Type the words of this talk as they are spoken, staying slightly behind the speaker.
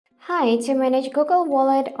Hi, to manage Google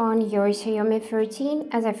Wallet on your Xiaomi 13,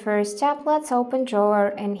 as a first step, let's open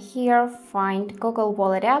drawer and here find Google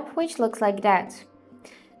Wallet app, which looks like that.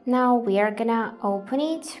 Now we are gonna open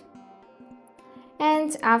it,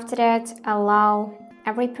 and after that allow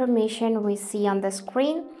every permission we see on the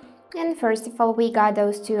screen. And first of all, we got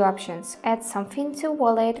those two options, add something to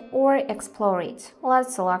wallet or explore it.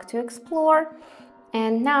 Let's select to explore,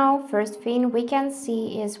 and now first thing we can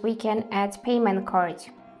see is we can add payment card.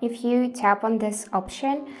 If you tap on this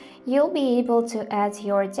option, you'll be able to add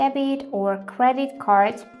your debit or credit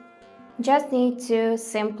card. Just need to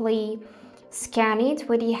simply scan it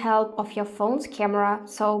with the help of your phone's camera.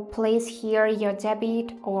 So place here your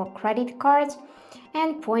debit or credit card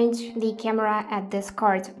and point the camera at this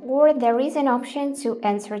card. Or there is an option to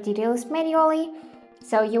enter details manually.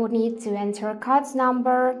 So you would need to enter card's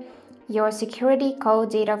number, your security code,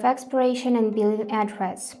 date of expiration, and billing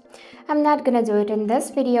address. I'm not gonna do it in this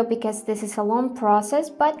video because this is a long process,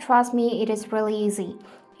 but trust me, it is really easy.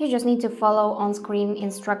 You just need to follow on-screen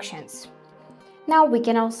instructions. Now we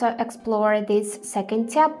can also explore this second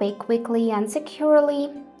tab, pay quickly and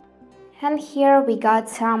securely. And here we got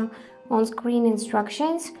some on-screen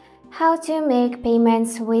instructions, how to make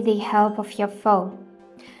payments with the help of your phone.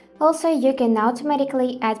 Also, you can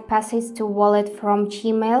automatically add passes to wallet from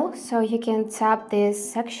Gmail, so you can tap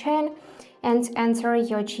this section and enter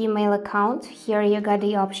your Gmail account. Here you got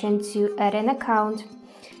the option to add an account.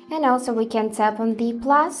 And also we can tap on the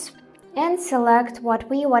plus and select what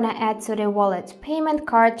we want to add to the wallet. Payment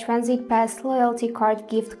card, transit pass, loyalty card,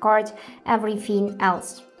 gift card, everything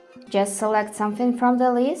else. Just select something from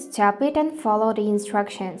the list, tap it and follow the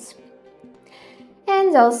instructions.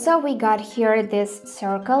 And also we got here this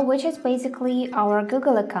circle, which is basically our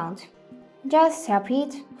Google account. Just tap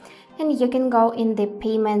it and you can go in the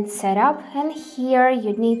payment setup, and here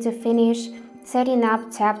you need to finish setting up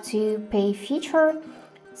tap to pay feature.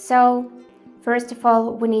 So first of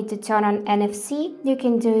all, we need to turn on NFC. You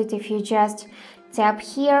can do it if you just tap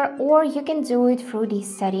here, or you can do it through the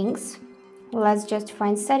settings. Let's just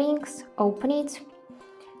find settings, open it.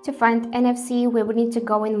 To find NFC, we would need to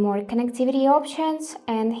go in more connectivity options,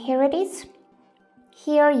 and here it is.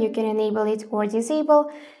 Here you can enable it or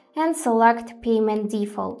disable and select payment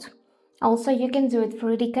default. Also, you can do it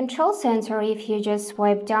through the control center if you just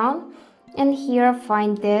swipe down, and here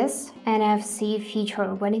find this NFC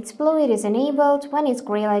feature. When it's blue, it is enabled. When it's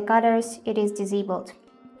gray like others, it is disabled.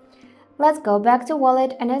 Let's go back to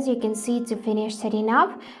wallet, and as you can see, to finish setting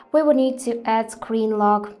up, we will need to add screen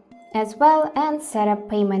lock as well and set up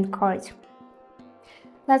payment card.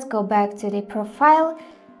 Let's go back to the profile,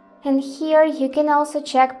 and here you can also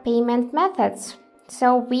check payment methods.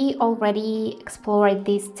 So we already explored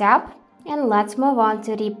this tab, and let's move on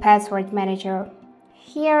to the password manager.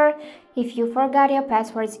 Here, if you forgot your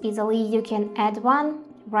passwords easily, you can add one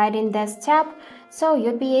right in this tab, so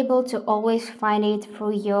you'll be able to always find it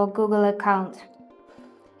through your Google account.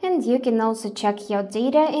 And you can also check your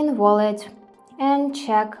data in wallet and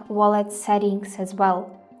check wallet settings as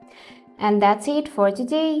well. And that's it for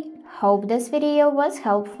today. Hope this video was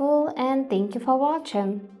helpful and thank you for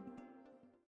watching.